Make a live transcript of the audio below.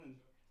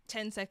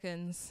10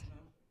 seconds.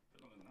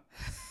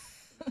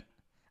 A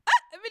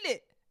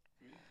minute.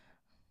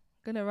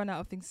 Gonna run out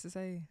of things to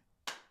say.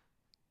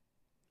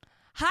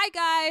 Hi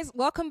guys,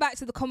 welcome back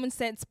to the Common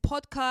Sense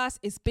podcast.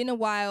 It's been a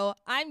while.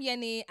 I'm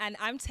Yenny and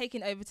I'm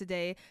taking over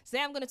today.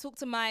 Today I'm going to talk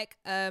to Mike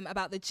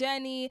about the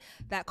journey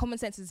that Common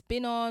Sense has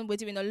been on. We're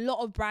doing a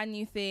lot of brand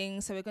new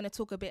things. So we're going to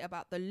talk a bit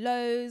about the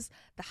lows,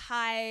 the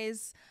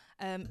highs,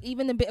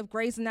 even a bit of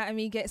Grey's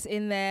Anatomy gets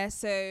in there.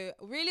 So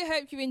really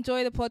hope you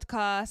enjoy the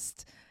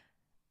podcast.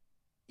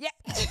 Yeah.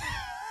 I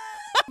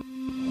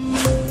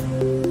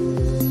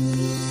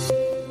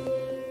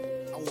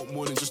want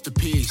more than just a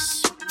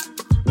piece.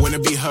 Wanna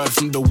be heard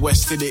from the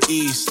west to the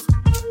east.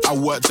 I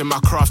worked in my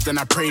craft and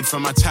I prayed for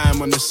my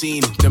time on the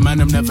scene. The man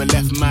have never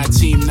left my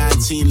team.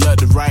 19, learned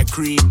the right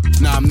creed.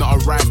 Nah, I'm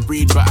not a right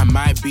breed, but I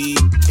might be.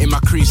 In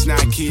my crease,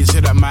 Nikes,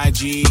 hit up my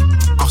G.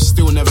 I'll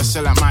still never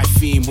sell out my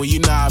theme. Well, you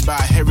know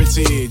about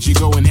heritage. You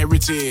go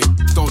inherited.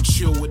 Don't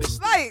chill with this.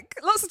 Mike,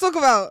 lots to talk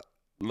about.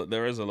 Look,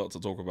 there is a lot to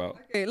talk about.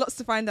 Okay, lots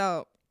to find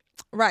out.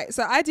 Right,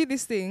 so I do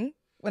this thing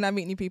when I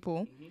meet new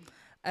people.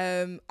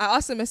 I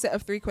ask them a set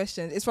of 3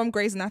 questions. It's from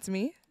Grey's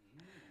Anatomy.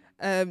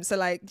 So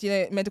like, you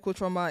know, medical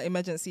trauma,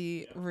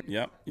 emergency room.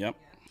 Yep.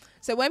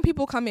 So when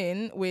people come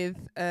in with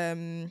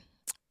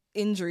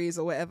injuries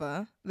or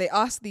whatever, they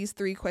ask these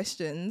 3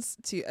 questions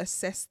to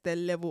assess their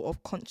level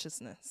of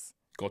consciousness.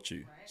 Got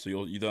you. So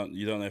you don't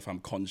know if I'm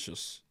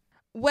conscious.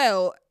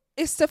 Well,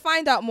 it's to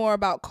find out more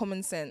about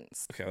common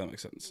sense. Okay, that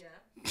makes sense.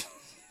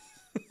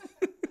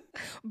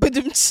 But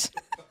Well,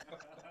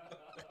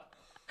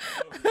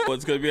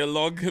 it's going to be a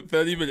long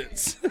 30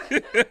 minutes.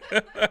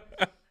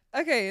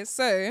 okay,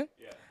 so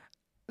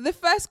the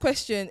first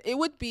question, it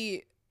would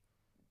be,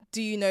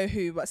 do you know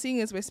who? But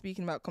seeing as we're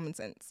speaking about common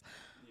sense,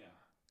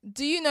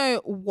 do you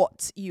know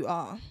what you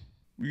are?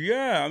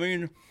 Yeah, I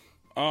mean,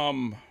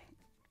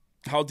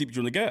 how deep do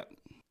you want to get?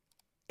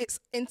 It's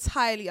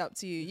entirely up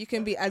to you. You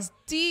can be as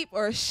deep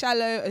or as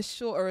shallow, as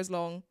short or as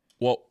long.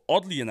 Well,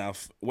 oddly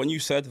enough, when you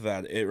said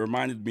that, it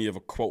reminded me of a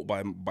quote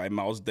by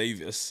Miles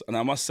Davis. And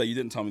I must say, you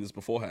didn't tell me this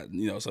beforehand,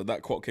 you know, so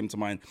that quote came to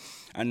mind.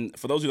 And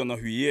for those who don't know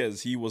who he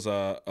is, he was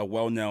a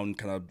well-known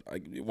kind of,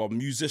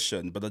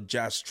 musician, but a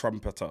jazz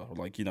trumpeter,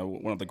 like, you know,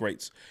 one of the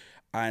greats.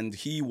 And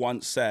he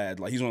once said,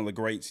 like, he's one of the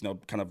greats, you know,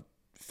 kind of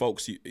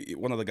folks,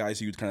 one of the guys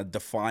who would kind of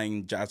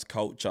define jazz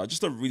culture,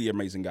 just a really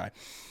amazing guy.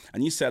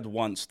 And he said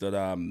once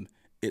that,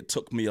 it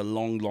took me a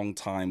long, long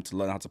time to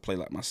learn how to play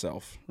like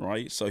myself,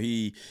 right? So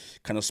he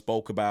kind of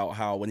spoke about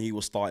how when he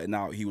was starting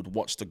out, he would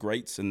watch the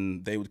greats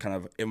and they would kind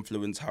of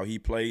influence how he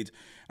played.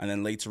 And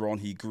then later on,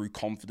 he grew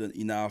confident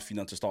enough, you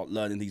know, to start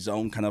learning his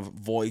own kind of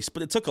voice.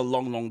 But it took a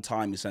long, long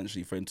time,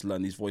 essentially, for him to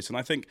learn his voice. And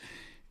I think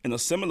in a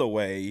similar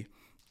way,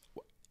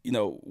 you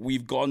know,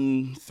 we've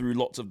gone through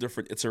lots of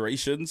different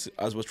iterations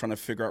as we're trying to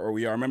figure out where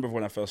we are. I remember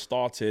when I first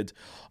started,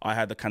 I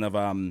had the kind of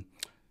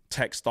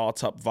tech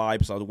startup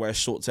vibes. I'd wear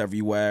shorts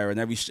everywhere, and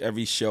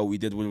every show we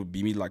did would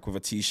be me like with a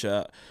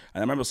t-shirt. And I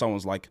remember someone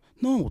was like,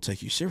 "No one will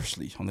take you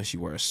seriously unless you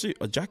wear a suit,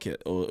 a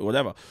jacket, or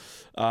whatever."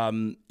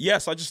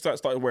 Yes, I just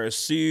started wearing a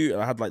suit.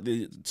 I had like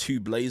the 2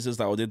 blazers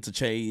that I did to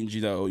change.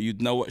 You know,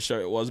 you'd know what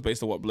shirt it was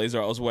based on what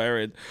blazer I was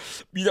wearing.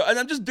 You know, and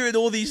I'm just doing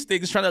all these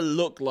things, trying to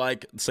look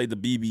like, say, the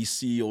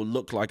BBC or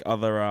look like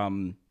other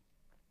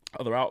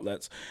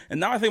outlets.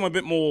 And now I think I'm a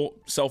bit more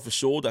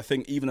self-assured. I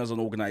think even as an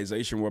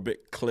organization, we're a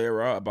bit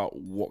clearer about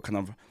what kind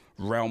of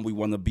realm we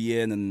want to be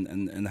in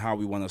and how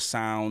we want to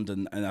sound.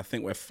 And I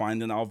think we're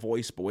finding our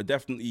voice, but we're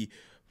definitely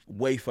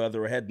way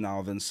further ahead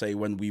now than, say,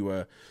 when we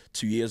were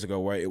 2 years ago,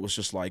 where it was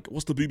just like,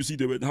 what's the BBC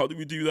doing? How do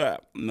we do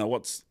that? No,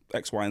 what's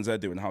X, Y, and Z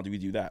doing? How do we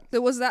do that?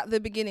 So was that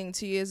the beginning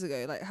 2 years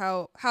ago? Like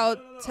how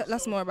tell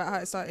us more about how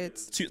it started.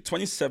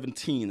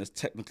 2017 is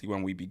technically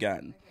when we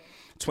began.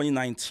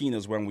 2019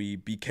 is when we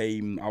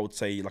became, I would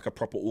say, like a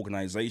proper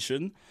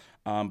organization.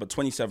 But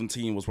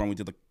 2017 was when we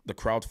did the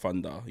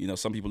crowdfunder. You know,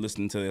 some people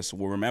listening to this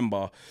will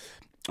remember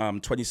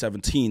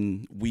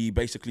 2017, we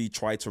basically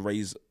tried to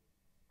raise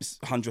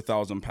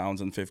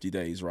 £100,000 in 50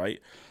 days, right?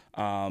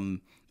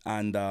 You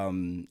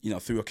know,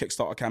 through a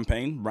Kickstarter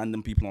campaign,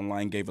 random people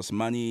online gave us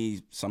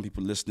money. Some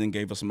people listening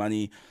gave us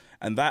money.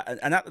 And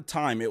at the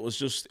time, it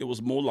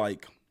was more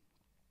like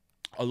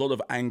a lot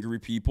of angry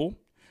people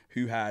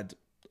who had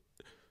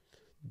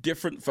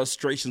different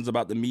frustrations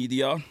about the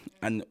media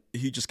and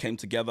who just came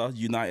together,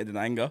 united in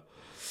anger.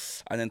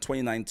 And then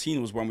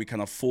 2019 was when we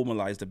kind of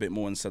formalized a bit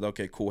more and said,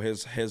 okay, cool,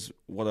 here's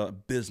what a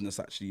business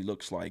actually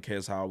looks like.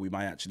 Here's how we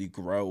might actually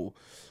grow,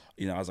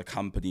 you know, as a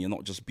company and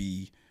not just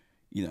be,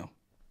 you know,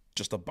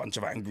 just a bunch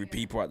of angry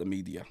people at the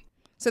media.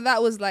 So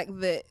that was like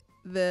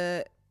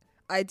the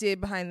idea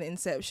behind the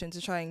inception,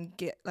 to try and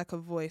get like a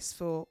voice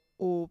for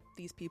all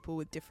these people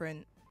with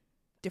different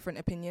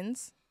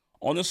opinions.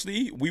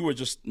 Honestly, we were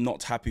just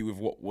not happy with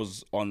what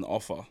was on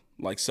offer.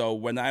 Like, so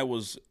when I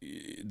was,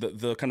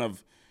 the kind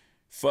of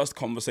first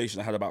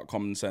conversation I had about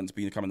common sense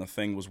becoming a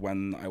thing was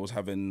when I was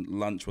having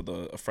lunch with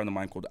a friend of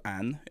mine called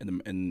Anne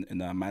in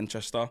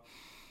Manchester.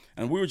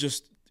 And we were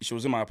she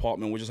was in my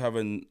apartment, we were just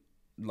having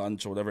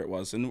lunch or whatever it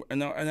was. And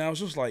I was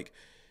just like,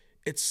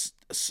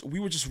 we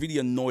were just really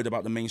annoyed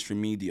about the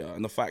mainstream media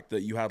and the fact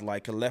that you had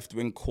like a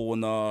left-wing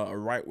corner, a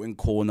right-wing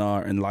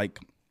corner, and like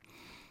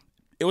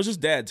it was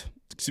just dead,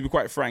 to be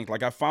quite frank.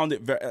 Like I found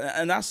it very,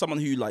 and as someone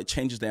who like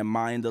changes their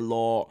mind a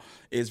lot,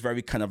 is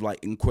very kind of like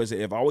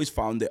inquisitive, I always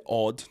found it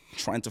odd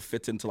trying to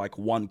fit into like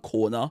one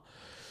corner.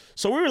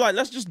 So we were like,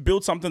 let's just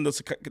build something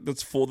that's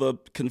for the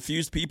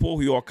confused people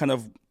who are kind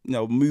of, you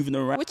know, moving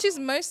around. Which is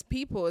most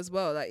people as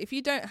well. Like if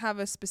you don't have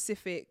a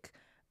specific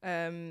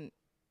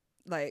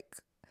like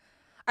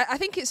I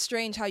think it's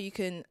strange how you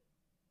can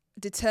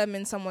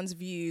determine someone's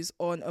views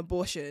on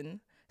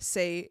abortion,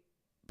 say,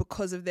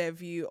 because of their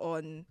view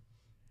on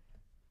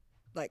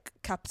like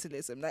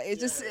capitalism. Like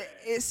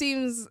it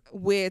seems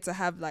weird to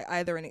have like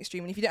either an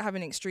extreme. And if you don't have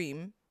an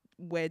extreme,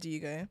 where do you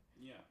go?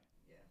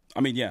 I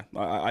mean,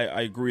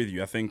 I agree with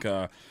you. I think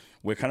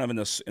we're kind of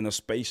in a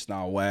space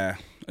now where,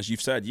 as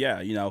you've said,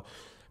 you know,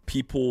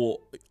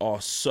 people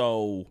are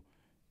so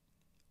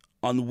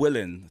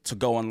unwilling to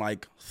go on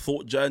like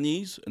thought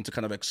journeys and to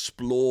kind of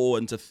explore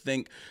and to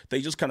think. They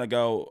just kind of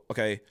go,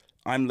 okay,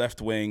 I'm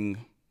left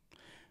wing.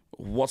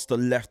 What's the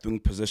left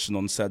wing position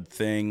on said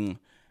thing?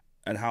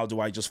 And how do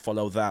I just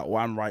follow that? Or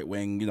I'm right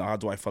wing, you know, how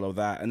do I follow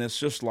that? And it's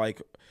just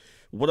like,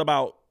 what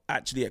about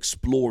actually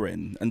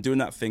exploring and doing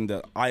that thing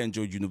that I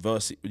enjoyed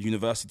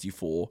university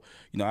for?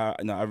 You know,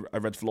 I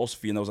read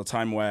philosophy, and there was a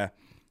time where,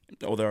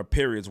 or there are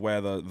periods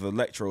where the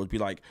lecturer would be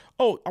like,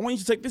 oh, I want you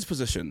to take this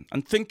position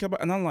and think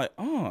about, and I'm like,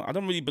 oh, I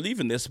don't really believe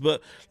in this,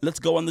 but let's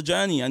go on the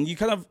journey. And you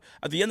kind of,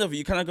 at the end of it,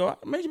 you kind of go,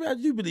 maybe I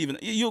do believe in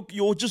it.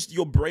 You're just,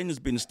 your brain has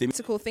been stimulated.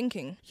 Critical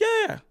thinking.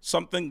 Yeah,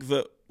 something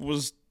that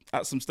was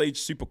at some stage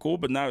super cool,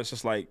 but now it's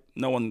just like,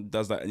 no one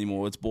does that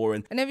anymore. It's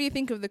boring. Whenever you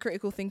think of the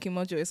critical thinking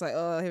module, it's like,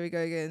 oh, here we go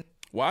again.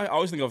 Well, I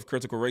always think of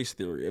critical race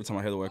theory every time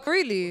I hear the word.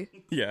 Really?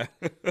 Yeah.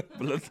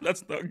 But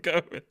let's not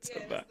go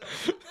into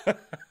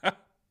that.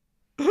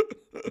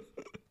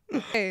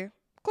 Okay,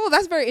 cool.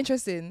 That's very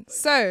interesting.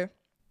 So,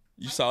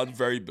 you sound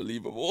very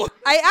believable.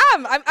 I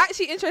am. I'm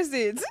actually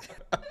interested.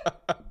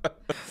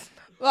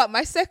 Well,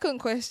 my second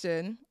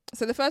question.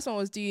 So the first one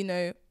was, do you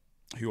know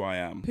who I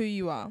am? Who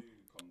you are?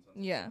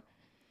 Yeah.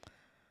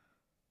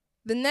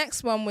 The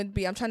next one would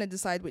be, I'm trying to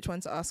decide which one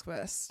to ask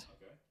first.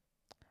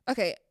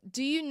 Okay.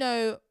 Do you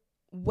know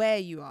where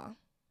you are?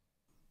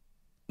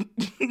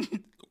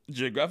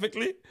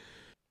 Geographically?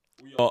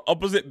 We are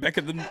opposite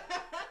Beckenham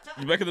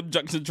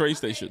Junction train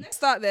station.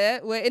 Start there.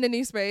 We're in a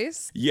new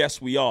space.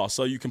 Yes, we are.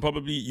 So you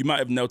might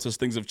have noticed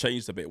things have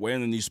changed a bit. We're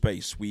in a new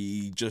space.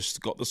 We just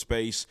got the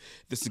space.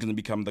 This is going to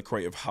become the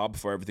creative hub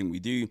for everything we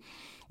do.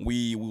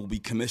 We will be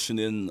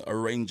commissioning a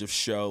range of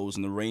shows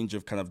and a range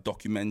of kind of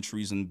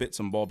documentaries and bits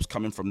and bobs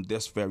coming from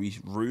this very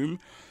room.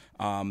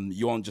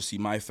 You won't just see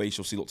my face.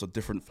 You'll see lots of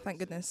different... Thank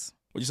goodness.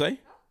 What'd you say?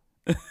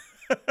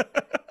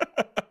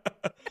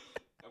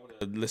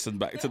 Listen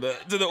back to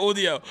the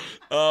audio.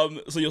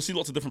 So you'll see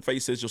lots of different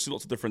faces. You'll see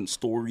lots of different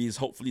stories.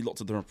 Hopefully, lots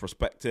of different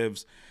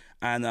perspectives.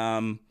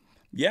 And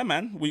yeah,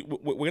 man,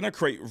 we're gonna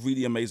create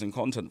really amazing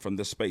content from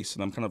this space,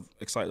 and I'm kind of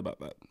excited about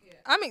that. Yeah.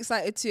 I'm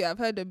excited too. I've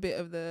heard a bit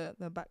of the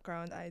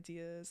background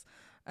ideas.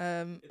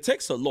 It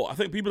takes a lot. I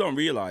think people don't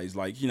realize,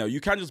 like, you know,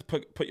 you can just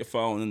put your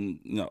phone and,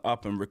 you know,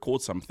 up and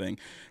record something,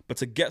 but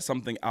to get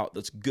something out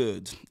that's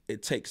good,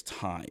 it takes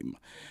time.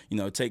 You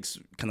know, it takes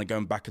kind of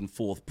going back and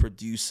forth,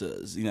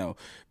 producers, you know,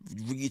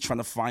 really trying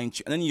to find,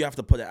 and then you have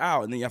to put it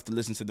out, and then you have to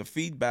listen to the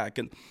feedback,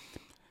 and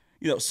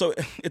you know, so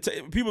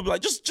people be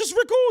like, just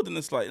record, and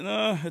it's like,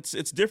 no, it's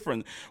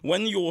different.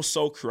 When you're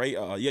sole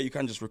creator, yeah, you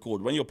can just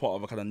record. When you're part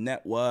of a kind of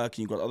network and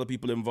you've got other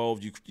people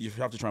involved, you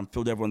have to try and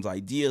fill everyone's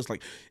ideas.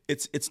 Like,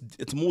 it's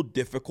more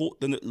difficult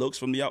than it looks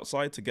from the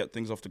outside to get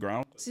things off the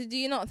ground. So do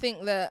you not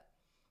think that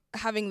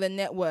having the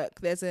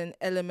network, there's an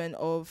element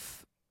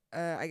of,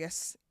 I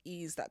guess,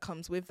 ease that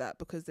comes with that,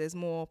 because there's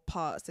more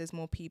parts, there's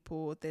more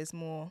people, there's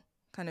more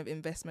kind of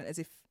investment,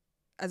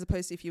 as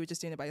opposed to if you were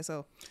just doing it by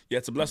yourself? Yeah,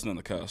 it's a blessing and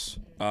a curse.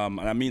 And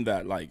I mean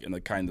that like in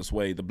the kindest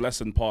way. The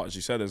blessing part, as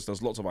you said, is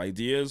there's lots of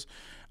ideas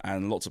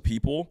and lots of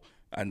people.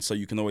 And so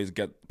you can always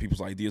get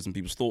people's ideas and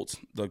people's thoughts.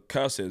 The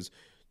curse is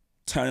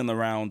turning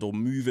around or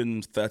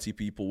moving 30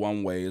 people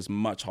one way is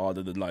much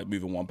harder than like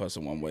moving one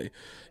person one way.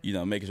 You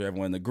know, making sure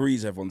everyone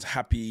agrees, everyone's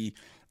happy.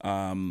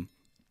 In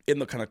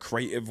the kind of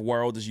creative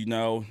world, as you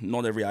know,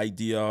 not every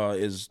idea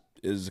is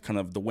kind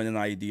of the winning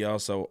idea.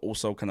 So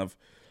also kind of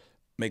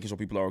making sure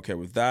people are okay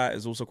with that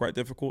is also quite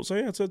difficult. So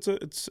yeah, it's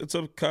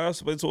a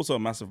curse, but it's also a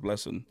massive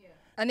blessing. Yeah.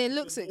 And it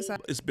looks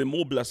exciting. It's been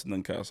more blessing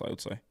than curse, I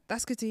would say.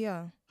 That's good to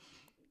hear.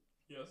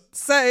 Yes.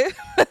 So,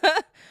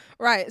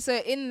 right. So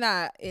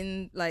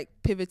in like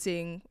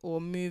pivoting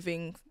or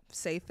moving,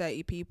 say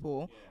 30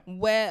 people,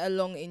 where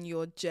along in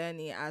your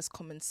journey as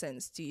Common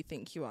Sense do you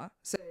think you are?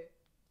 So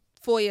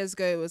 4 years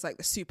ago it was like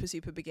the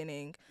super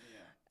beginning.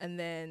 Yeah. And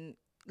then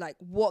like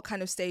what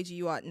kind of stage are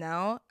you at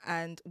now,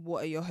 and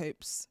what are your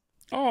hopes?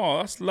 Oh,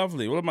 that's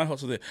lovely. What are my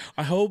hopes today?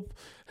 I hope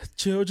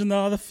children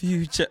are the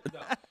future.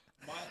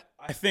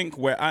 I think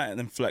we're at an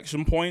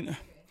inflection point. And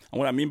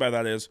what I mean by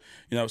that is,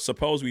 you know,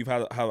 suppose we've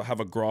have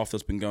a graph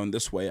that's been going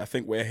this way. I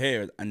think we're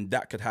here, and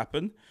that could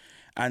happen.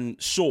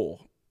 And sure,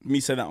 me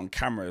saying that on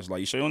camera is like,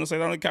 you sure you want to say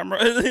that on camera?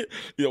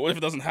 What if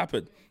it doesn't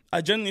happen?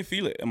 I genuinely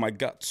feel it in my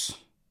guts.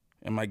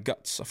 In my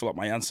guts. I feel like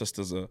my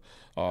ancestors are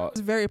It's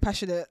very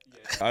passionate.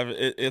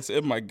 it's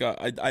in my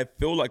gut. I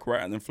feel like we're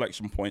at an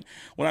inflection point.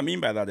 What I mean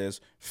by that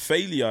is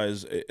failure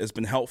has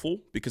been helpful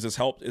because it's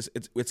helped.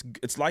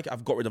 It's like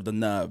I've got rid of the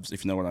nerves,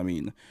 if you know what I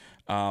mean.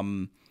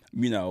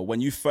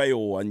 When you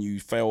fail and you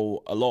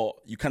fail a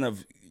lot,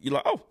 you're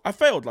like, oh, I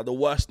failed. Like the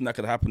worst thing that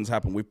could happen has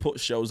happened. We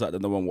put shows out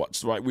that no one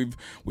watched, right? We've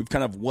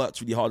kind of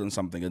worked really hard on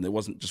something and it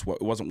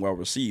wasn't well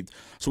received.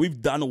 So we've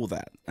done all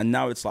that, and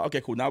now it's like, okay,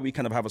 cool. Now we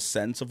kind of have a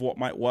sense of what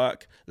might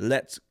work.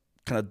 Let's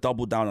kind of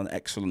double down on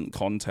excellent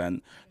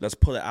content. Let's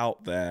put it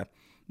out there.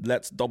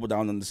 Let's double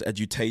down on this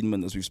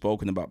edutainment as we've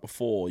spoken about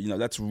before.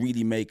 Let's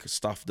really make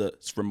stuff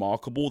that's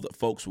remarkable that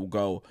folks will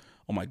go,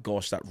 oh my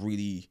gosh, that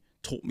really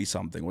taught me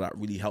something, or that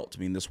really helped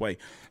me in this way.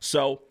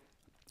 So,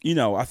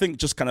 I think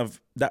just kind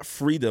of that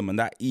freedom and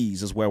that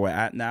ease is where we're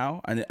at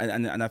now. And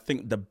I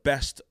think the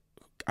best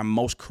and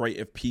most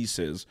creative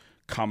pieces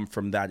come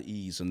from that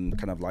ease and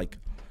kind of like,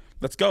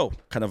 let's go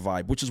kind of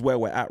vibe, which is where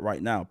we're at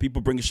right now.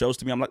 People bring shows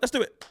to me. I'm like, let's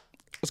do it.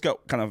 Let's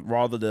go, kind of,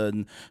 rather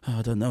than,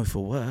 I don't know if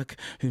it'll work.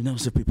 Who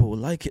knows if people will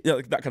like it?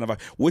 Like that kind of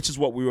vibe, which is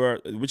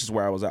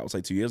where I was at,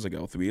 say 3 years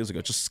ago,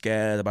 just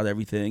scared about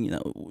everything,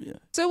 Yeah.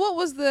 So what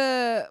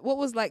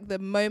was like the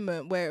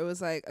moment where it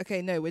was like,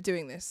 okay, no, we're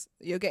doing this.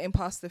 You're getting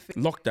past the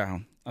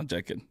lockdown. I'm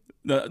joking.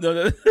 No.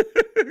 I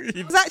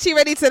was actually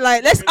ready to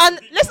like, let's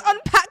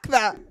unpack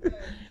that.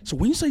 So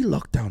when you say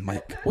lockdown,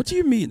 Mike, what do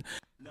you mean?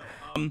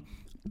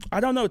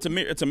 I don't know. It's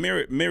a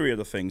myriad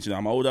of things.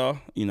 I'm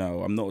older.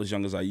 I'm not as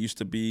young as I used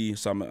to be.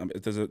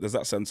 There's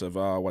that sense of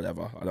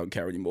whatever. I don't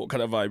care anymore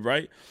kind of vibe,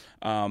 right?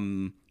 A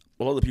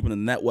lot of the people in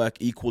the network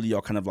equally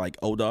are kind of like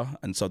older,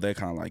 and so they're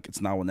kind of like, it's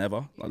now or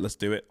never. Like, let's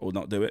do it or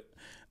not do it.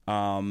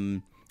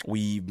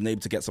 We've been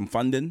able to get some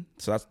funding,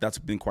 so that's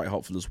been quite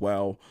helpful as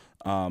well.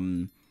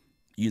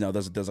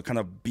 There's a kind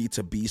of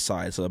B2B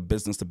side, so a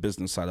business to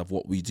business side of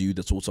what we do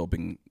that's also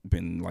been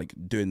like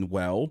doing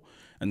well.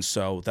 And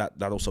so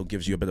that also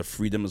gives you a bit of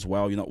freedom as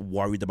well. You're not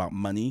worried about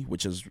money,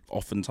 which is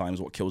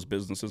oftentimes what kills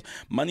businesses.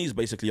 Money is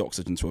basically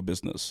oxygen to a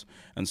business.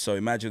 And so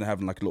imagine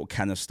having like a little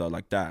canister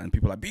like that, and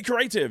people are like, be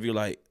creative. You're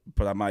like,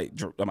 but I might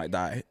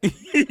die.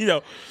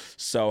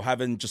 So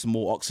having just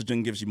more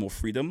oxygen gives you more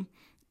freedom.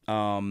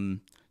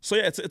 So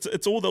yeah,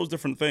 it's all those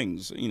different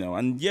things,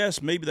 and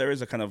yes, maybe there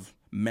is a kind of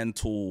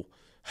mental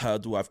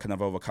hurdle I've kind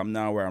of overcome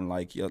now where I'm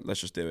like, yeah, let's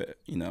just do it.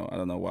 I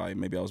don't know why.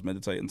 Maybe I was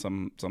meditating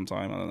some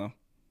time. I don't know.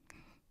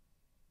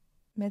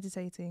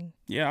 Meditating.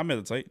 Yeah, I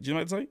meditate. Do you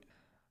meditate?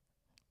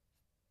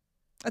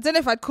 I don't know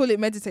if I'd call it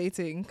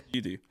meditating.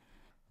 You do.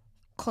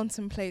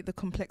 Contemplate the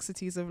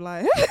complexities of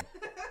life.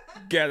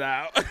 Get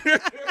out.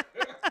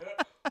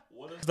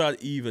 What does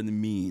that even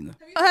mean?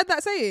 Have you not heard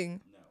that saying?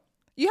 No.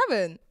 You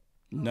haven't?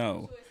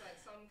 No.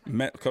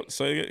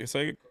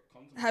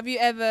 Have you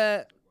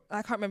ever...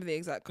 I can't remember the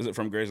exact... Is it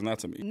from Grey's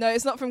Anatomy? No,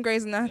 it's not from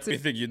Grey's Anatomy. You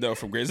think you know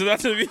from Grey's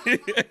Anatomy?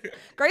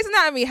 Grey's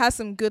Anatomy has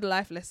some good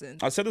life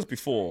lessons. I said this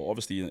before,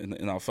 obviously,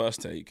 in our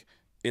first take.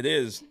 It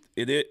is.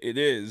 Why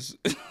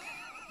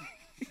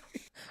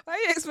are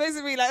you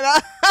exposing me like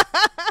that?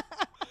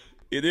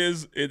 It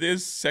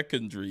is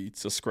secondary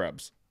to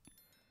Scrubs.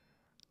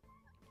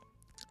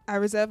 I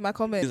reserve my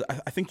comment.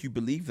 I think you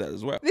believe that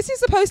as well. This is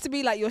supposed to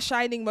be like your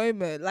shining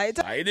moment.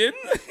 Like, I didn't.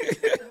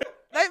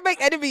 Don't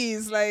make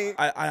enemies. Like,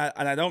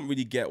 I don't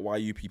really get why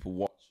you people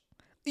watch.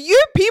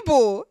 You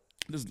people.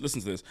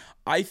 Listen to this.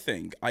 I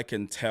think I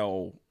can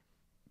tell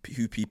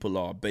who people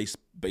are based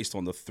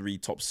on the 3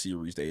 top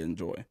series they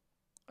enjoy.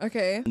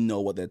 Okay.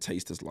 Know what their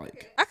taste is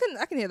like. I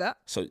can hear that.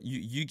 So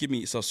you give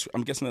me. So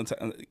I'm guessing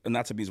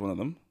Anatomy is one of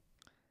them.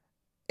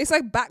 It's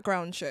like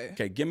background show.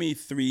 Okay, give me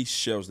 3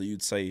 shows that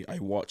you'd say I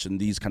watch, and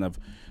these kind of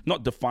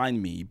not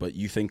define me, but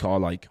you think are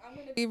like. I'm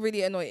gonna be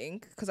really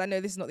annoying because I know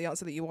this is not the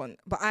answer that you want,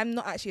 but I'm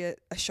not actually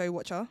a show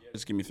watcher.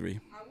 Just give me 3.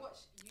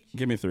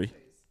 Give me 3.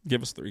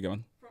 Give us 3. Go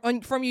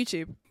on. From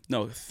YouTube.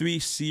 No, 3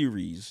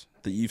 series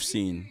that you've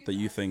seen that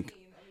you think.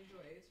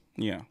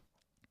 Yeah.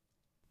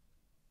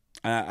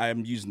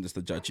 I'm using this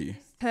to judge you.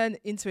 Turn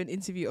into an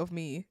interview of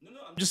me. No,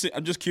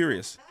 I'm just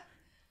curious.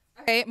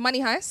 Okay, Money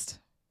Heist.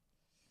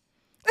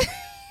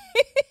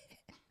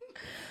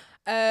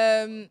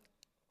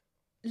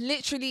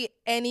 Literally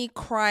any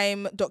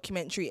crime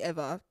documentary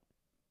ever,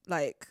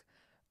 like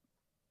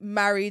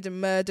Married and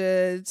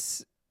Murdered,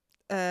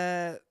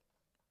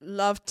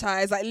 Love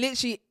Ties, like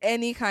literally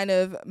any kind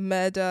of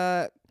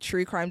murder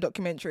true crime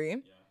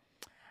documentary.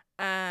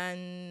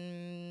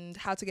 And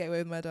How to Get Away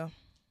with Murder.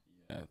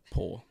 Yeah,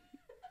 poor.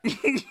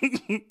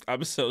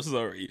 I'm so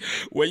sorry.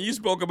 When you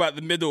spoke about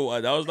the middle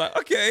one, I was like,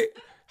 okay,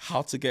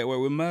 How to Get Away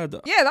with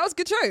Murder. Yeah, that was a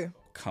good show.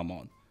 Come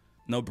on.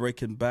 No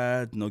Breaking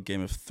Bad, no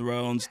Game of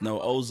Thrones, no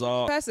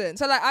Ozark. So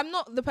like, I'm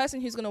not the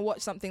person who's gonna watch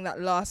something that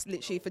lasts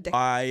literally for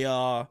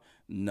decades.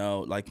 No,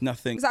 like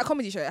nothing. Is that a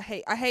comedy show? I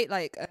hate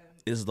like.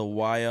 Is The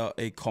Wire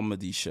a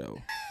comedy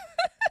show?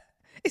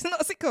 It's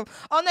not a sitcom.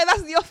 Oh no,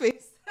 that's The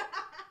Office.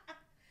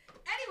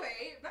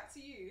 Anyway, back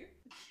to you.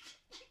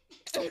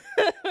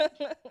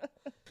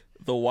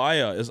 The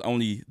Wire is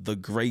only the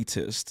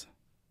greatest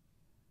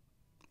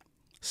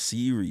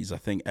series I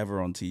think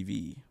ever on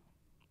TV.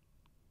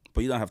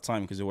 But you don't have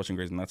time because you're watching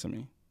Grey's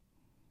Anatomy.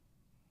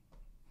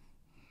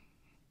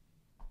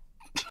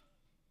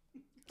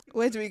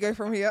 Where do we go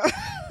from here?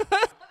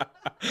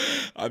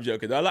 I'm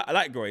joking. I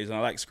like Grey's and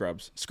I like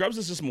Scrubs. Scrubs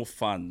is just more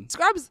fun.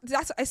 Scrubs,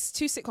 it's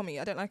too sitcom-y.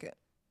 I don't like it.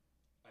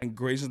 And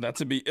Grey's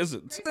Anatomy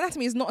isn't. Grey's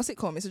Anatomy is not a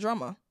sitcom. It's a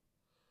drama.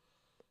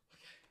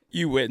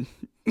 You win.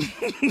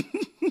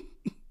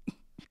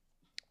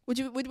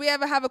 Would we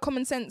ever have a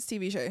Common Sense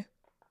TV show?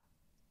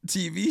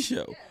 TV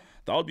show? Yeah.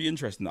 That would be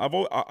interesting.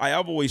 I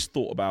have always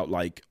thought about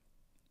like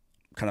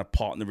kind of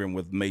partnering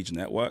with major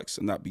networks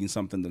and that being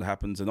something that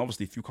happens. And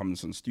obviously through Common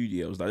Sense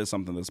Studios, that is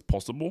something that's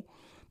possible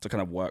to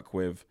kind of work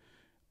with.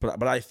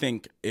 But I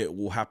think it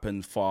will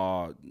happen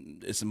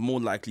it's more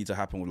likely to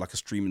happen with like a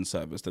streaming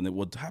service than it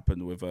would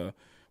happen with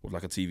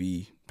like a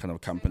TV kind of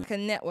company. Like a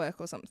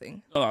network or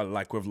something.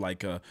 Like with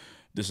like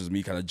this is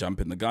me kind of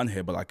jumping the gun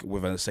here, but like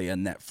with say a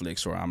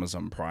Netflix or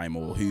Amazon Prime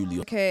or Hulu.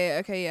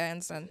 Okay, yeah, I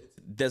understand.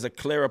 There's a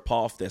clearer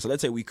path there. So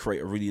let's say we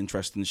create a really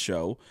interesting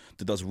show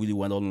that does really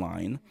well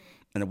online,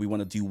 and then we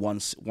want to do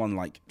one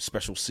like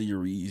special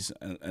series,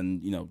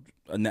 and you know,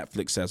 a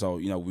Netflix says, oh,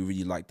 you know, we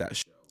really like that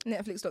show.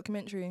 Netflix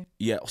documentary.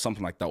 Yeah, or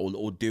something like that,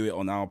 or do it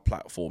on our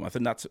platform. I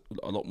think that's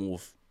a lot more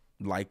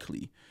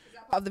likely. Is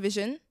that part of the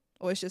vision,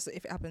 or it's just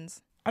if it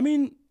happens? I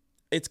mean,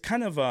 it's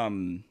kind of I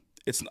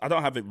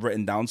don't have it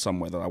written down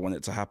somewhere that I want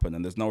it to happen,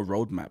 and there's no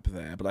roadmap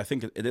there. But I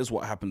think it is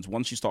what happens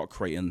once you start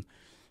creating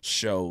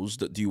shows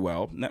that do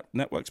well.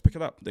 Networks pick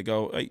it up. They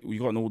go, hey, we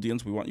got an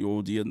audience. We want your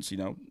audience. You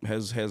know,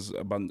 here's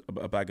a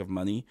bag of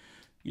money.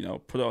 You know,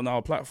 put it on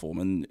our platform.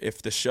 And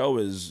if the show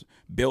is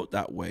built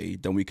that way,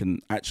 then we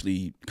can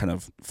actually kind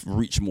of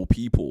reach more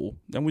people.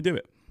 Then we do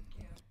it.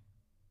 Yeah.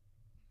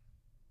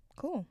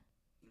 Cool.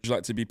 Would you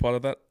like to be part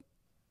of that?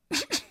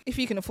 If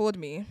you can afford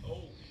me.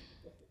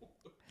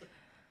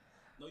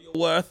 Know your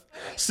worth.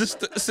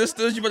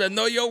 Sisters, you better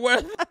know your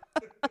worth.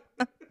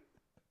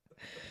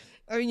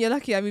 I mean, you're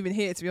lucky I'm even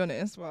here, to be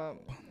honest. But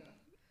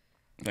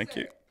Thank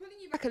you. Pulling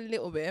you back a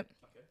little bit.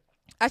 Okay.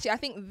 Actually, I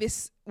think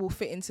this will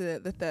fit into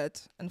the third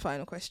and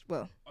final question.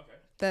 Well,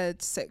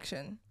 third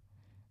section.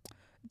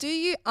 Do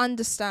you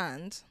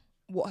understand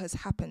what has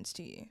happened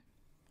to you?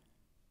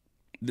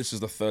 This is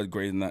the third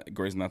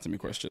Grey's Anatomy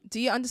question. Do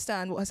you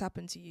understand what has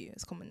happened to you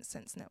as Common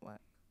Sense Network?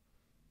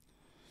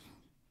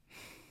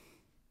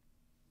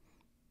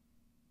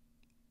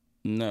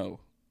 No.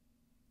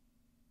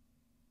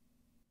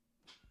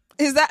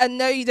 Is that a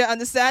no, you don't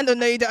understand, or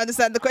no, you don't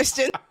understand the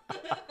question?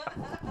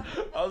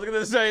 I was going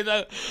to say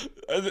that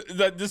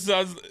this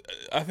sounds,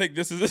 I think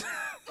this is,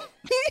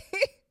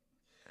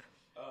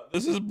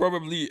 this is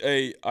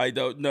probably I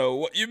don't know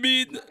what you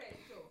mean. Okay,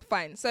 sure.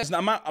 Fine. So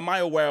am I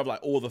aware of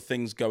like all the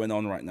things going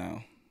on right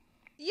now?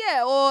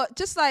 Yeah, or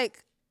just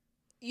like,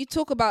 you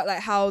talk about like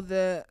how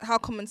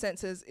Common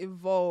Sense has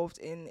evolved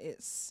in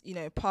its, you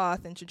know,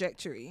 path and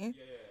trajectory.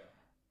 Yeah.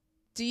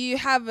 Do you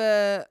have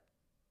a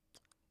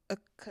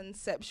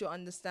conceptual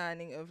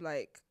understanding of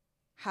like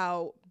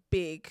how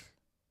big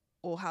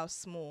or how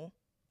small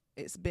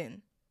it's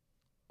been,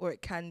 or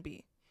it can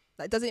be?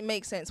 Like, does it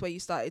make sense where you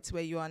started to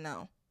where you are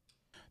now?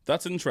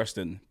 That's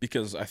interesting,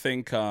 because I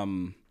think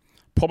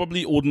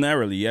probably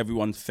ordinarily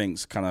everyone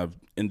thinks kind of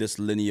in this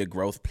linear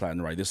growth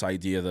plan, right? This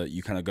idea that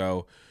you kind of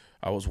go,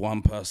 I was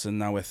one person,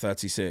 now we're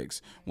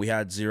 36. We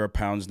had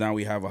 £0, now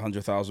we have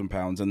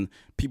 £100,000. And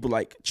people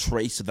like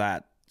trace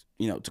that,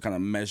 you know, to kind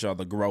of measure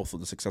the growth or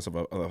the success of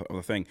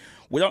a thing.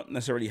 We don't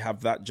necessarily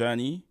have that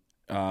journey.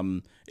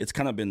 It's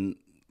kind of been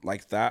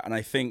like that. And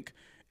I think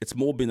it's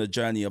more been a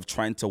journey of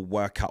trying to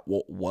work out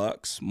what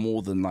works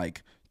more than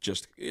like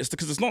just, it's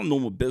because it's not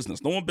normal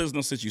business. Normal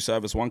business is you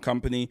service one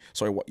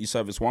you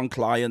service one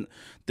client,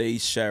 they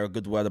share a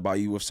good word about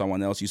you with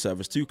someone else, you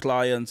service two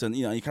clients, and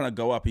you know, you kind of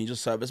go up and you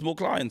just service more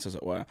clients, as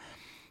it were.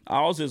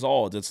 Ours is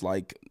odd. It's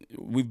like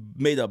we've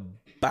made a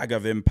bag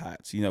of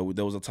impact. You know,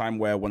 there was a time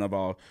where one of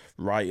our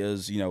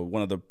writers, you know,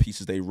 one of the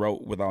pieces they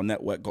wrote with our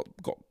network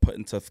got put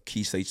into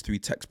Key Stage 3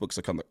 textbooks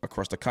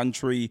across the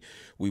country.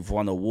 We've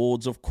won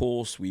awards, of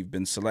course. We've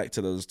been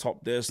selected as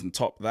top this and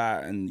top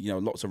that, and, you know,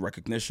 lots of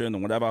recognition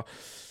and whatever,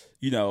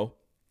 you know.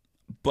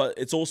 But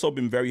it's also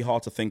been very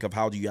hard to think of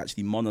how do you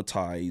actually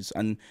monetize.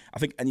 And I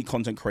think any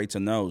content creator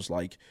knows,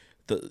 like,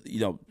 you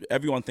know,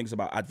 everyone thinks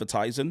about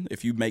advertising.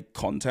 If you make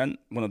content,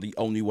 one of the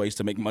only ways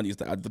to make money is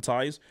to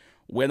advertise.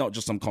 We're not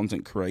just some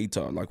content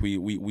creator. Like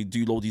we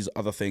do all these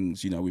other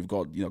things. You know, we've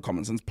got, you know,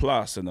 Common Sense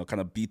Plus and a kind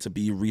of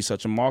B2B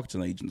research and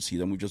marketing agency.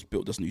 Then we've just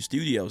built this new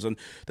studios, and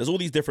there's all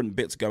these different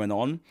bits going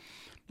on.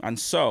 And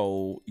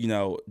so, you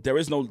know, there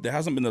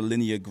hasn't been a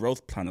linear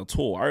growth plan at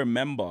all. I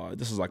remember,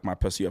 this is like my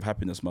pursuit of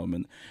happiness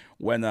moment,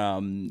 when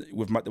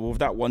with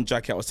that one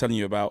jacket I was telling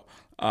you about,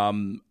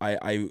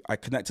 I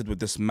connected with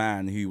this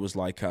man who was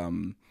like,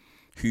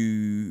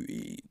 who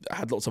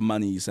had lots of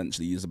money,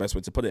 essentially, is the best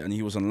way to put it. And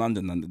he was in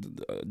London,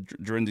 and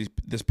during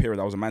this period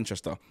I was in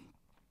Manchester.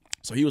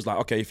 So he was like,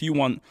 okay, if you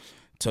want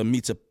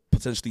me to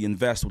potentially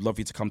invest, would love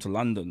you to come to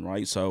London,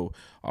 right? So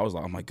I was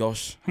like, oh my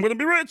gosh, I'm gonna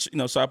be rich,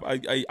 so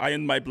I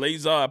ironed my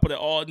blazer, I put it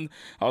on,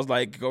 I was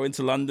like going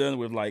to London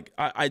with like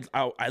I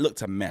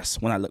looked a mess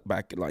when I look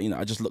back, like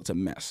I just looked a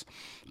mess,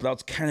 but I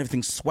was kind of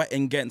everything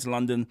sweating getting to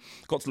London.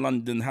 Got to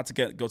London, had to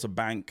go to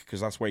bank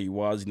because that's where he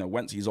was,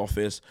 went to his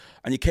office,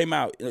 and he came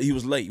out. He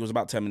was late. He was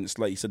about 10 minutes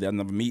late. He said they had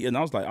another meeting.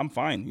 I was like, I'm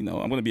fine,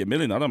 I'm gonna be a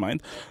millionaire, I don't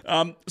mind.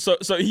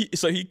 So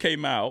he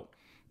came out.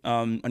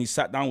 And he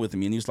sat down with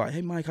me and he was like,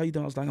 hey, Mike, how you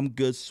doing? I was like, I'm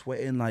good,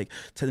 sweating, like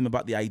telling him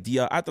about the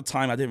idea. At the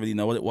time, I didn't really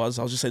know what it was.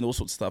 I was just saying all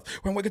sorts of stuff.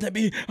 When we're going to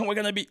be, and we're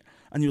going to be.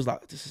 And he was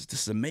like, this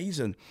is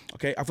amazing.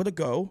 Okay, I've got to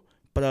go.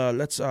 But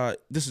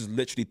this is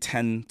literally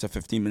 10 to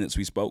 15 minutes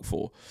we spoke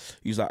for.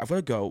 He was like, I've got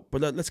to go,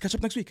 but let's catch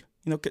up next week.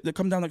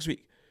 Come down next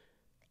week.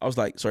 I was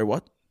like, sorry,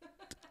 what?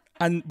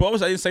 But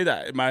obviously I didn't say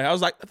that. I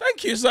was like,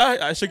 thank you, sir.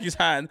 I shook his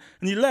hand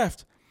and he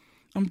left.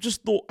 I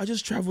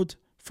just traveled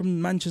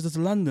from Manchester to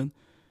London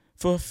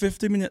for a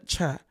 50-minute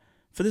chat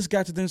for this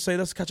guy to then say,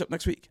 let's catch up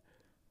next week.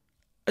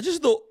 I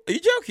just thought, are you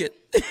joking?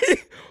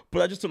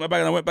 But I just took my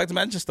bag and I went back to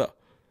Manchester.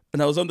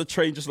 And I was on the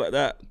train just like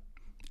that.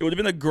 It would have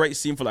been a great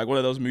scene for like one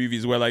of those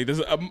movies where like there's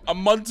a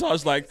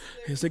montage like,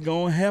 is it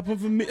going to happen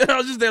for me? And I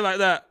was just there like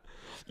that,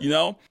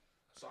 So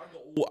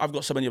I've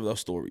got so many of those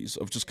stories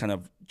of just kind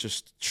of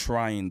just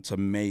trying to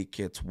make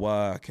it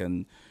work.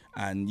 And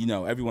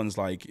everyone's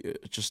like,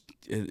 it's just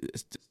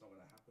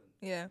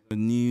yeah, the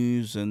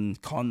news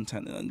and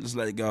content and just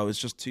let it go. It's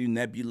just too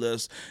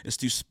nebulous. It's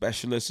too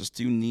specialist. It's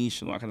too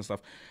niche and all that kind of stuff,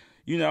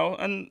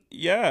 And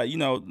yeah,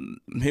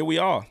 here we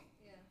are.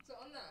 Yeah. So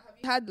on that, have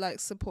you had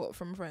like support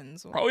from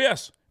friends? Or? Oh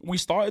yes, we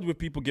started with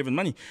people giving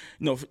money.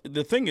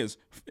 The thing is,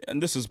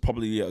 and this is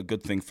probably a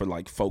good thing for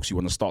like folks who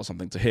want to start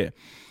something to hear.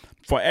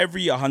 For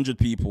every 100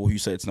 people who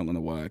say it's not going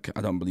to work, I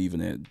don't believe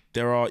in it,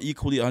 there are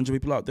equally 100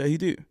 people out there who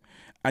do.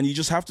 And you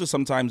just have to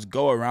sometimes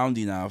go around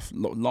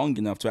long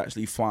enough to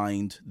actually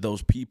find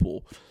those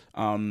people.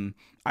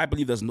 I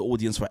believe there's an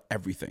audience for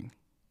everything.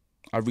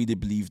 I really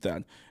believe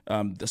that.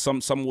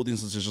 Some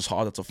audiences are just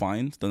harder to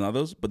find than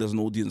others, but there's an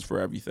audience for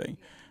everything.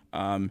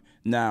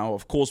 Now,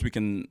 of course,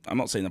 I'm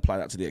not saying apply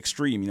that to the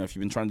extreme. If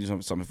you've been trying to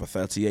do something for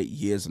 38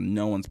 years and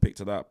no one's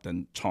picked it up,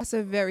 then that's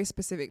a very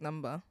specific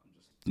number.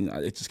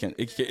 It just can't.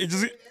 It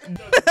just.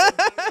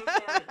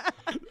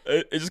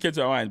 It just came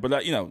to my mind,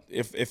 but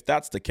if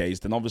that's the case,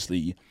 then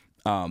obviously,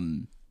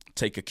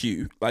 take a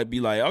cue. Like, be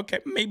like, okay,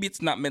 maybe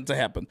it's not meant to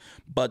happen.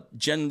 But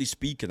generally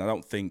speaking, I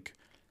don't think,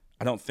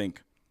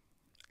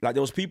 like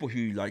there was people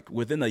who like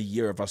within a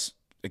year of us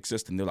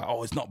existing, they're like,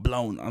 oh, it's not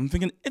blown. I'm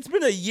thinking it's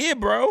been a year,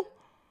 bro.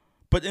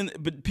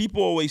 But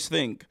people always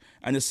think,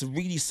 and it's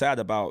really sad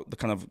about the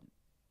kind of,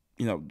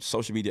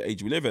 social media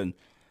age we live in.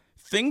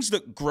 Things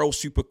that grow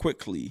super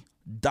quickly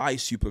die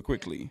super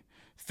quickly.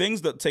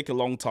 Things that take a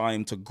long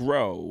time to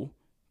grow,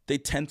 they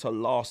tend to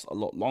last a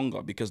lot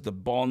longer because the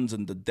bonds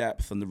and the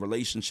depth and the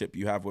relationship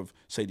you have with,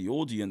 say, the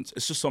audience,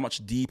 it's just so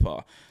much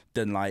deeper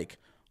than like,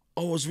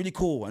 oh, it was really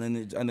cool,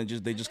 and then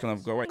they just kind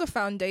of go away. A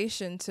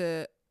foundation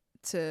to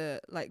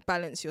like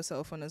balance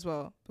yourself on as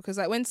well, because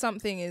like when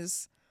something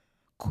is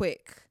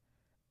quick,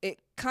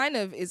 it kind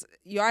of is,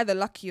 you're either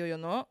lucky or you're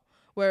not.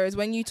 Whereas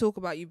when you talk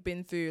about you've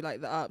been through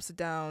like the ups and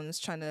downs,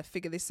 trying to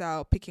figure this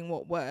out, picking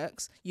what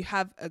works, you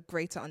have a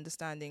greater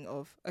understanding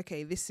of,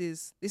 okay, this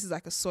is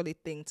like a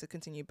solid thing to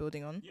continue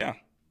building on. Yeah,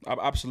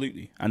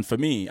 absolutely. And for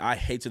me, I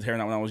hated hearing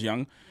that when I was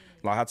young.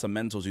 Like, I had some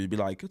mentors who'd be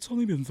like, it's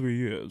only been 3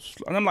 years.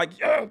 And I'm like,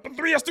 yeah, but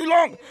 3 years too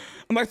long.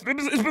 I'm like,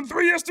 it's been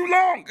 3 years too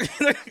long.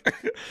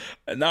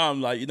 And now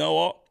I'm like, you know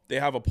what? They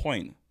have a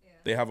point. Yeah.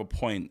 They have a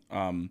point.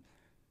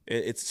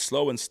 It's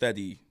slow and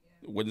steady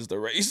wins the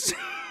race.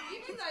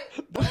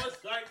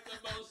 That's like the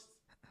most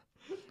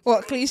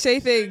what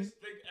cliche thing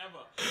ever.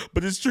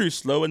 But it's true,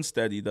 slow and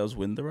steady does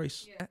win the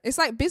race. Yeah. It's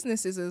like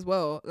businesses as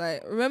well.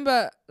 Like,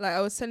 remember, like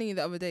I was telling you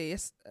the other day,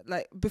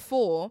 like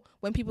before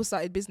when people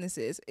started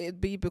businesses,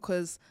 it'd be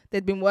because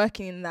they'd been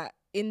working in that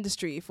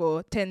industry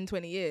for 10,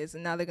 20 years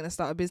and now they're going to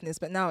start a business.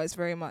 But now it's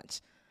very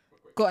much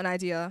got an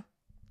idea,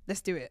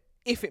 let's do it.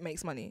 If it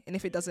makes money, and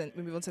if it doesn't,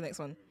 we move on to the next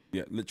one.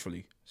 Yeah,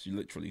 literally.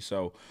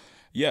 So,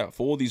 yeah,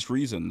 for all these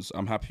reasons,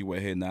 I'm happy we're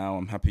here now.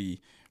 I'm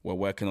happy we're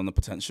working on a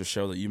potential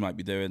show that you might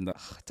be doing.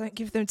 Don't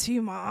give them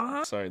too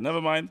much. Sorry,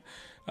 never mind.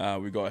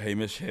 We've got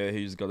Hamish here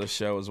who's got a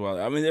show as well.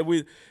 I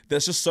mean,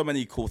 there's just so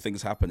many cool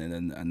things happening,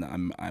 and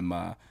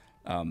I'm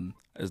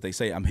as they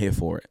say, I'm here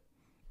for it.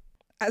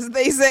 As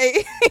they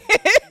say.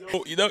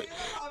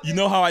 You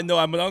know how I know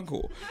I'm an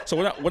uncle. So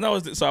when I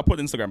was I put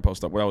an Instagram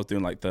post up when I was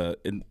doing like the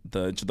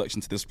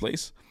introduction to this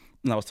place,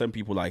 and I was telling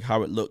people like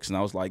how it looks, and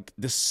I was like,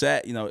 this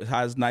set, it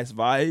has nice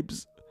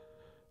vibes.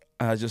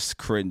 And I just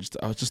cringed.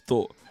 I just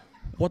thought,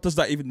 what does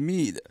that even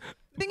mean?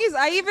 Thing is,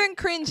 I even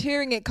cringe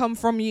hearing it come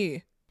from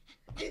you.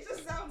 It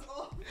just sounds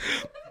off.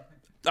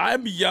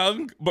 I'm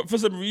young, but for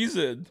some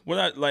reason, when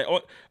I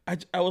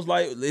was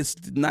like, it's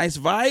nice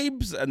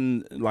vibes,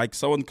 and like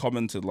someone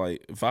commented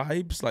like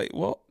vibes, like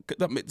what?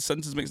 That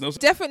sentence makes no sense.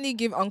 Definitely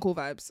give uncle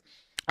vibes.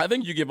 I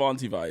think you give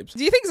auntie vibes.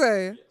 Do you think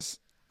so? Yes.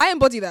 I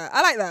embody that.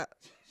 I like that.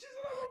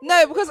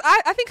 No, because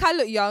I think I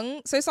look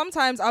young. So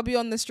sometimes I'll be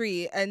on the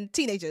street and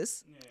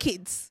teenagers,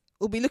 kids,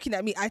 will be looking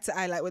at me eye to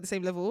eye, like we're the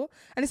same level.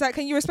 And it's like,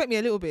 can you respect me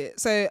a little bit?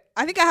 So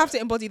I think I have to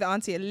embody the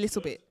auntie a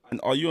little bit. And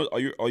are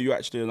you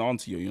actually an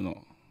auntie or you're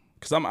not?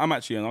 Because I'm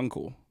actually an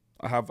uncle.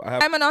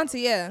 I'm an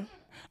auntie, yeah.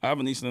 I have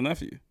a niece and a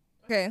nephew.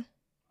 Okay.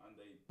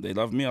 They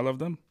love me. I love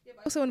them.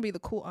 I also want to be the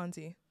cool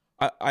auntie.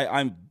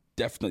 I'm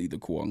definitely the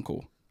cool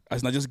uncle.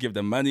 As in, I just give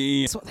them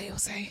money. That's what they all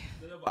say.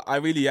 I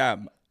really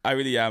am.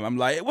 I'm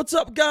like, hey, what's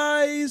up,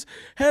 guys?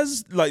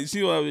 Here's like, see,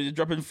 you're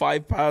dropping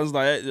 £5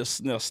 like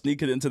just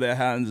sneak it into their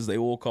hands as they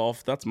walk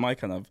off. That's my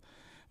kind of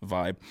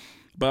vibe.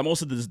 But I'm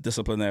also the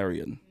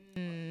disciplinarian.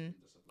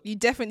 You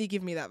definitely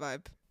give me that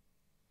vibe.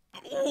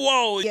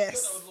 Whoa.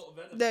 Yes.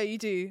 No, you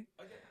do.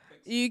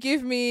 You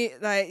give me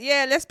like,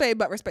 yeah, let's play,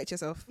 but respect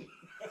yourself.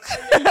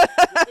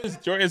 As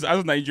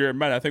a Nigerian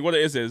man, I think what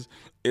it is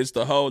it's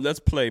the whole let's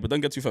play, but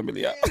don't get too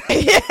familiar.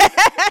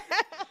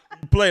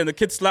 Play and the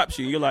kid slaps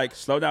you. You're like,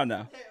 slow down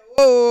now.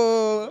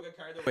 Oh.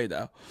 Way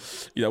now,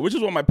 which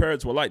is what my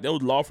parents were like. They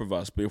would laugh with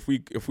us, but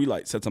if we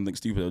like said something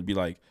stupid, it would be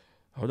like,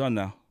 hold on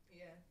now.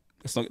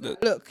 It's not.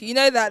 Look, you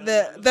know that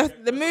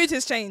the mood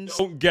has changed.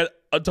 Don't get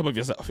on top of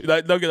yourself.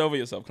 Like, don't get over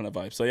yourself, kind of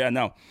vibe. So yeah,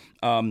 no.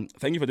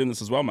 Thank you for doing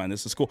this as well, man.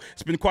 This is cool.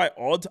 It's been quite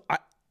odd.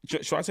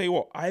 Should I tell you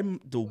what? I'm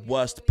the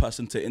worst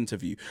person to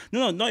interview.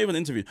 No, not even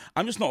interview.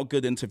 I'm just not a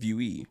good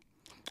interviewee.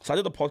 So I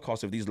did a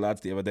podcast with these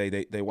lads the other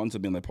day. They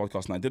wanted me on their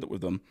podcast, and I did it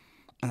with them.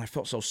 And I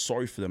felt so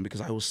sorry for them because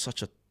I was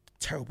such a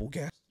terrible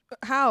guest.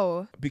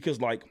 How?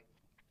 Because like,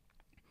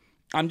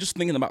 I'm just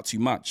thinking about too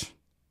much.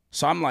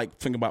 So I'm like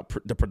thinking about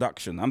the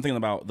production. I'm thinking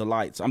about the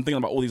lights. I'm thinking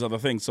about all these other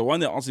things. So when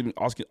they're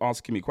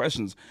asking me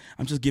questions,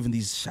 I'm just giving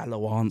these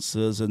shallow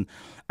answers and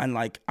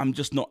like I'm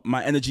just not.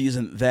 My energy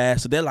isn't there.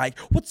 So they're like,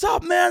 "What's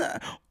up, man?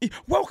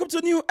 Welcome to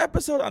a new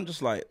episode." I'm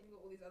just like,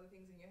 all these other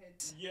things in your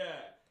head. yeah.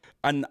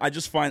 And I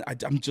just find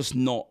I'm just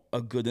not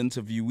a good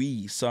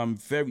interviewee. So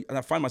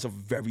I find myself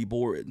very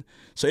boring.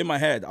 So in my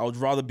head, I would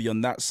rather be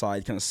on that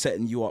side, kind of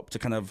setting you up to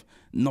kind of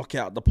knock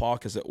out the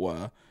park, as it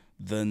were,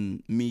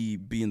 than me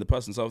being the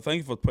person. So thank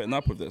you for putting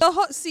up with this. The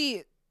hot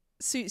seat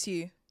suits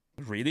you.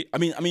 Really? I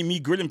mean, me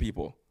grilling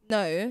people.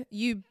 No,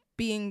 you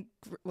being,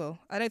 well,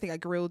 I don't think I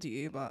grilled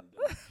you, but.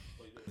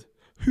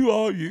 Who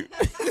are you?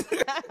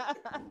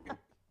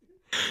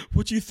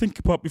 What do you think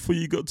about before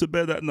you go to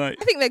bed at night?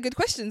 I think they're good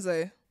questions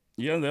though.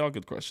 Yeah, they are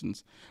good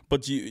questions.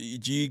 But do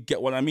you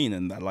get what I mean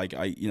in that? Like,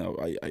 I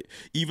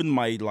even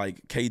my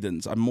like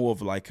cadence, I'm more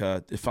of like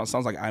it sounds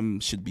like I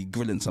should be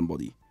grilling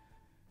somebody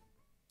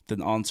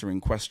than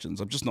answering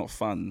questions. I'm just not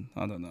fun.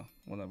 I don't know.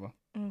 Whatever.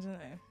 I don't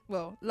know.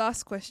 Well,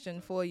 last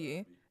question for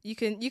you. You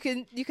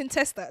can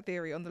test that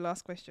theory on the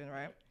last question,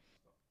 right?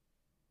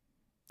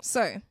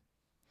 So,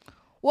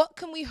 what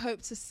can we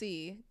hope to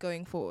see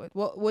going forward?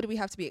 What do we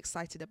have to be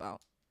excited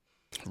about?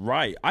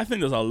 Right. I think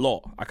there's a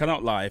lot. I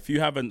cannot lie. If you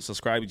haven't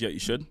subscribed yet, you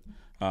should.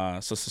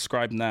 So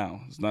subscribe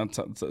now.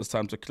 It's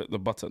time to click the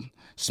button.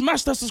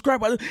 Smash that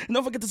subscribe button. And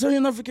don't forget to turn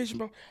your notification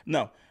bell.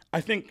 No, I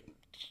think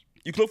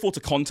you can look forward to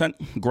content,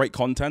 great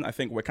content. I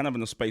think we're kind of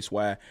in a space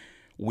where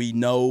we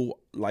know,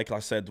 like I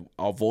said,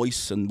 our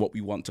voice and what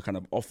we want to kind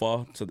of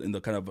offer in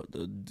the kind of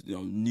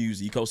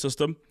news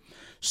ecosystem.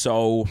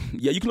 So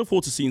yeah, you can look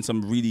forward to seeing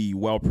some really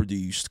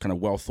well-produced, kind of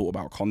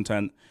well-thought-about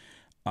content.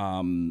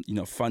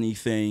 Funny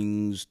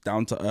things,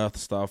 down to earth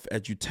stuff,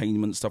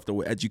 edutainment stuff that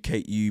will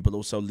educate you, but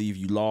also leave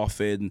you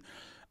laughing,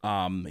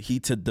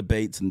 heated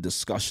debates and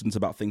discussions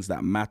about things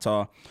that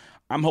matter.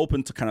 I'm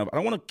hoping to I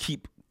don't want to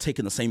keep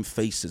taking the same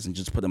faces and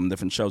just put them in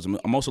different shows.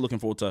 I'm also looking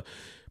forward to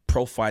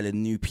profiling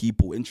new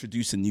people,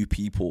 introducing new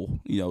people,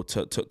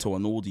 to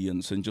an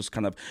audience, and just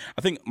I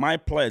think my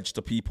pledge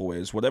to people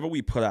is whatever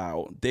we put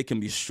out, they can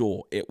be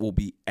sure it will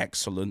be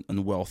excellent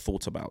and well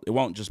thought about. It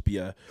won't just be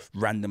a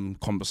random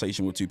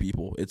conversation with two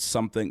people. It's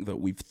something that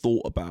we've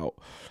thought about.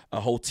 A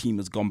whole team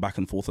has gone back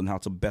and forth on how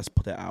to best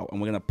put it out, and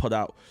we're going to put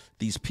out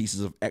these pieces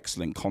of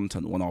excellent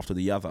content one after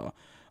the other,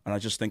 and I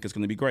just think it's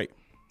going to be great.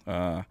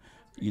 And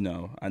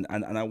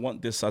I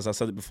want this, as I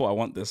said it before, I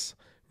want this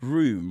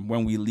room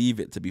when we leave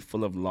it to be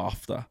full of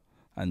laughter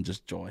and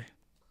just joy.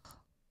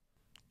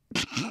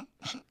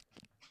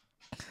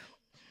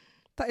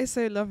 That is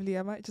so lovely.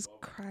 I might just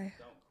cry.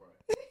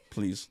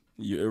 Please,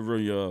 you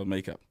ruin your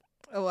makeup.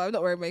 Oh, I'm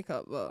not wearing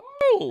makeup, but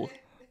Oh,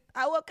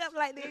 I woke up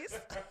like this.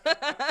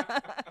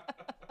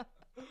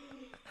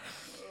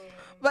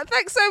 But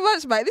thanks so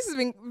much, Mike. This has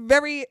been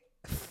very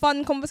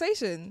fun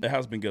conversation. It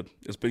has been good.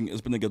 It's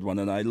been a good one,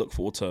 and I look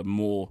forward to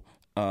more,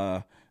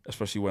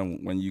 especially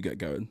when you get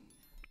going.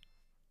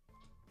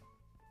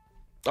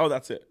 Oh,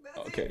 that's it.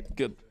 Okay,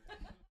 good.